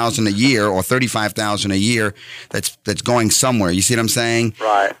 $25,000 a year or $35,000 a year. That's going somewhere. You see what I'm saying?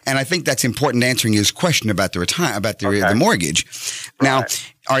 Right. And I think that's important, answering his question about the mortgage. Now,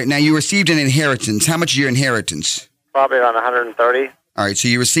 all right. Now you received an inheritance. How much is your inheritance? Probably around $130,000. All right. So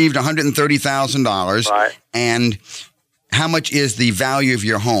you received $130,000. Right. And how much is the value of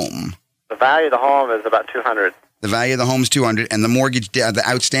your home? The value of the home is about $200,000. The value of the home is $200,000, and the mortgage, the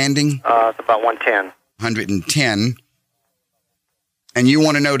outstanding? It's about $110,000. $110,000. And you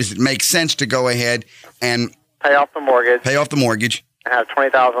want to know, does it make sense to go ahead and pay off the mortgage? Pay off the mortgage. And have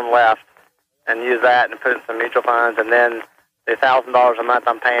 $20,000 left, and use that and put it in some mutual funds, and then the $1,000 a month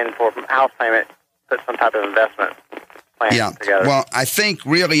I'm paying for house payment, put some type of investment plan together. Well, I think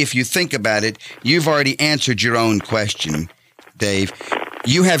really, if you think about it, you've already answered your own question, Dave.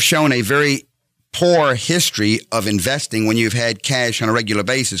 You have shown a very poor history of investing when you've had cash on a regular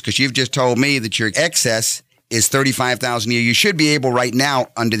basis, because you've just told me that your excess is $35,000 a year. You should be able right now,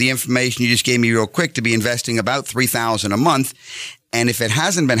 under the information you just gave me real quick, to be investing about $3,000 a month. And if it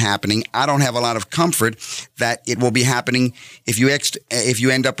hasn't been happening, I don't have a lot of comfort that it will be happening if you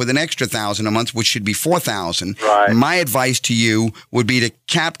end up with an extra $1,000 a month, which should be $4,000. Right. My advice to you would be to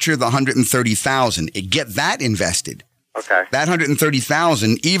capture the $130,000, get that invested. Okay. That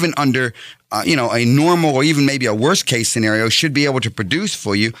 $130,000, even under a normal or even maybe a worst case scenario, should be able to produce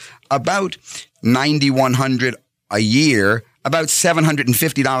for you about $9,100 a year, about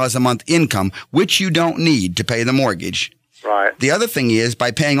 $750 a month income, which you don't need to pay the mortgage. Right. The other thing is, by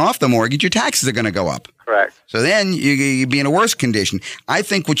paying off the mortgage, your taxes are going to go up. Correct. So then you'd be in a worse condition. I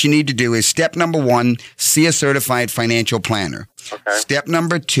think what you need to do is step number 1, see a certified financial planner. Okay. Step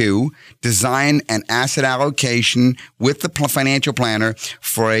number 2, design an asset allocation with the financial planner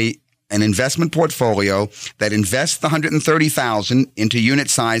for an investment portfolio that invests the $130,000 into unit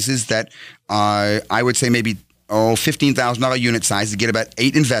sizes that I would say maybe $15,000 unit size to get about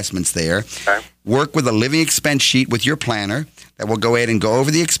 8 investments there. Okay. Work with a living expense sheet with your planner that will go ahead and go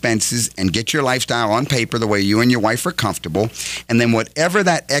over the expenses and get your lifestyle on paper the way you and your wife are comfortable. And then whatever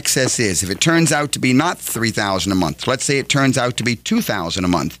that excess is, if it turns out to be not $3,000 a month, let's say it turns out to be $2,000 a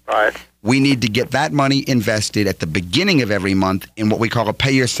month. Right. We need to get that money invested at the beginning of every month in what we call a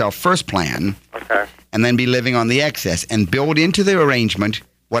pay yourself first plan. Okay. And then be living on the excess and build into the arrangement.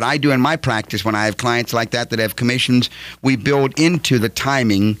 What I do in my practice when I have clients like that have commissions, we build into the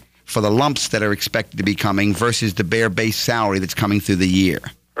timing for the lumps that are expected to be coming versus the bare base salary that's coming through the year.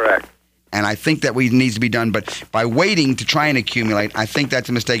 Correct. And I think that needs to be done, but by waiting to try and accumulate, I think that's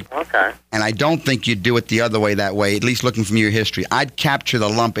a mistake. Okay. And I don't think you'd do it the other way that way, at least looking from your history. I'd capture the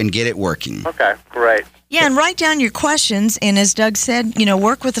lump and get it working. Okay, great. Yeah, and write down your questions. And as Doug said,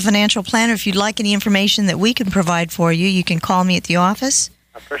 work with a financial planner. If you'd like any information that we can provide for you, you can call me at the office.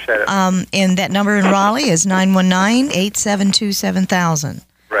 I appreciate it. And that number in Raleigh is 919-872-7000.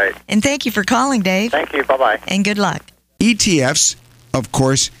 Right. And thank you for calling, Dave. Thank you. Bye-bye. And good luck. ETFs, of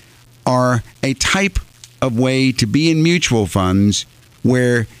course, are a type of way to be in mutual funds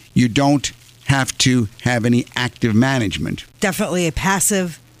where you don't have to have any active management. Definitely a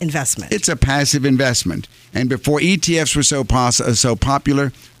passive investment. It's a passive investment. And before ETFs were so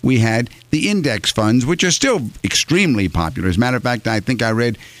popular, we had the index funds, which are still extremely popular. As a matter of fact, I think I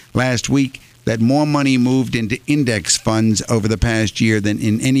read last week that more money moved into index funds over the past year than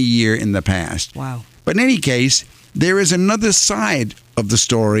in any year in the past. Wow. But in any case, there is another side of the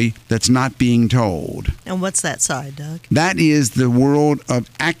story that's not being told. And what's that side, Doug? That is the world of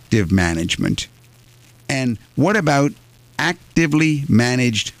active management. And what about actively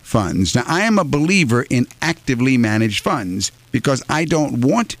managed funds? Now, I am a believer in actively managed funds because I don't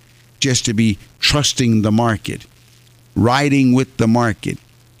want just to be trusting the market, riding with the market.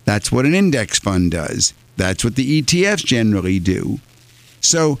 That's what an index fund does. That's what the ETFs generally do.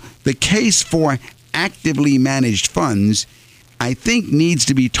 So the case for actively managed funds, I think, needs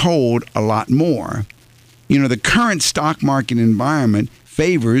to be told a lot more. The current stock market environment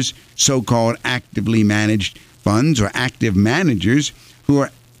favors so-called actively managed funds or active managers who are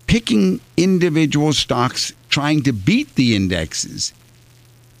picking individual stocks trying to beat the indexes.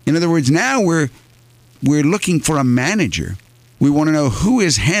 In other words, now we're looking for a manager. We want to know who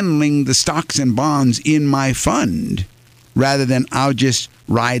is handling the stocks and bonds in my fund rather than I'll just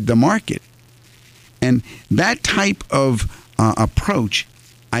ride the market. And that type of approach,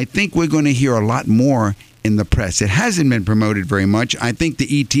 I think we're going to hear a lot more in the press. It hasn't been promoted very much. I think the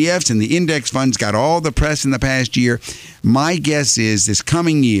ETFs and the index funds got all the press in the past year. My guess is this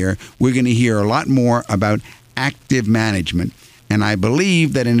coming year, we're going to hear a lot more about active management. And I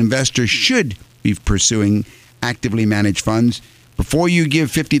believe that an investor should be pursuing actively managed funds. Before you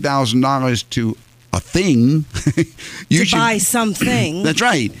give $50,000 to a thing, you should buy something. That's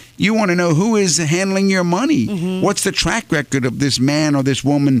right. You want to know who is handling your money. Mm-hmm. What's the track record of this man or this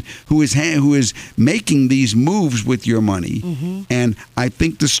woman who is making these moves with your money? Mm-hmm. And I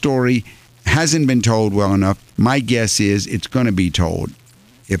think the story hasn't been told well enough. My guess is it's going to be told.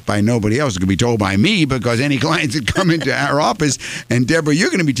 If by nobody else, it's going to be told by me because any clients that come into our office, and Deborah, you're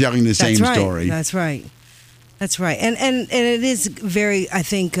going to be telling the same story. That's right. That's right. And it is very, I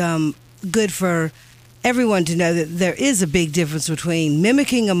think, good for everyone to know that there is a big difference between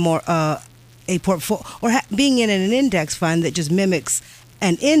mimicking a portfolio or being in an index fund that just mimics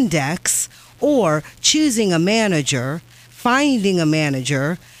an index, or choosing a manager, finding a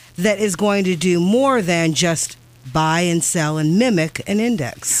manager that is going to do more than just buy and sell and mimic an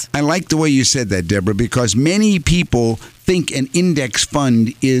index. I like the way you said that, Deborah, because many people think an index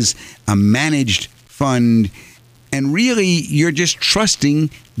fund is a managed fund, and really you're just trusting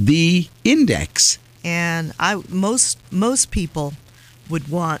the index. And most people would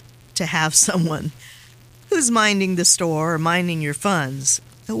want to have someone who's minding the store or minding your funds.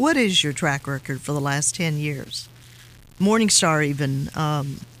 What is your track record for the last 10 years? Morningstar even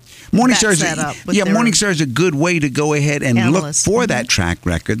Morningstar is a good way to go ahead and analysts. Look for that track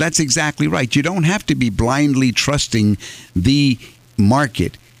record. That's exactly right. You don't have to be blindly trusting the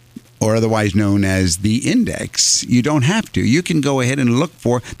market, or otherwise known as the index. You don't have to. You can go ahead and look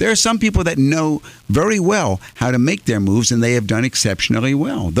for. There are some people that know very well how to make their moves, and they have done exceptionally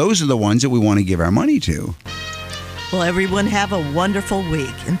well. Those are the ones that we want to give our money to. Well, everyone have a wonderful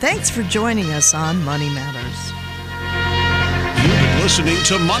week, and thanks for joining us on Money Matters. You've been listening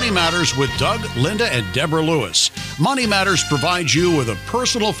to Money Matters with Doug, Linda, and Deborah Lewis. Money Matters provides you with a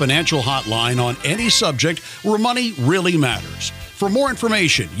personal financial hotline on any subject where money really matters. For more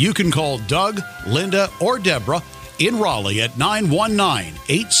information, you can call Doug, Linda, or Deborah in Raleigh at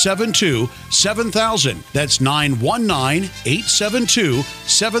 919-872-7000. That's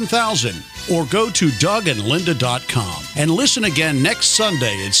 919-872-7000. Or go to DougAndLinda.com and listen again next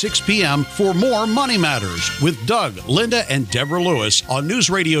Sunday at 6 p.m. for more Money Matters with Doug, Linda, and Deborah Lewis on News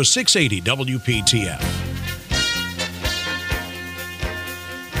Radio 680 WPTF.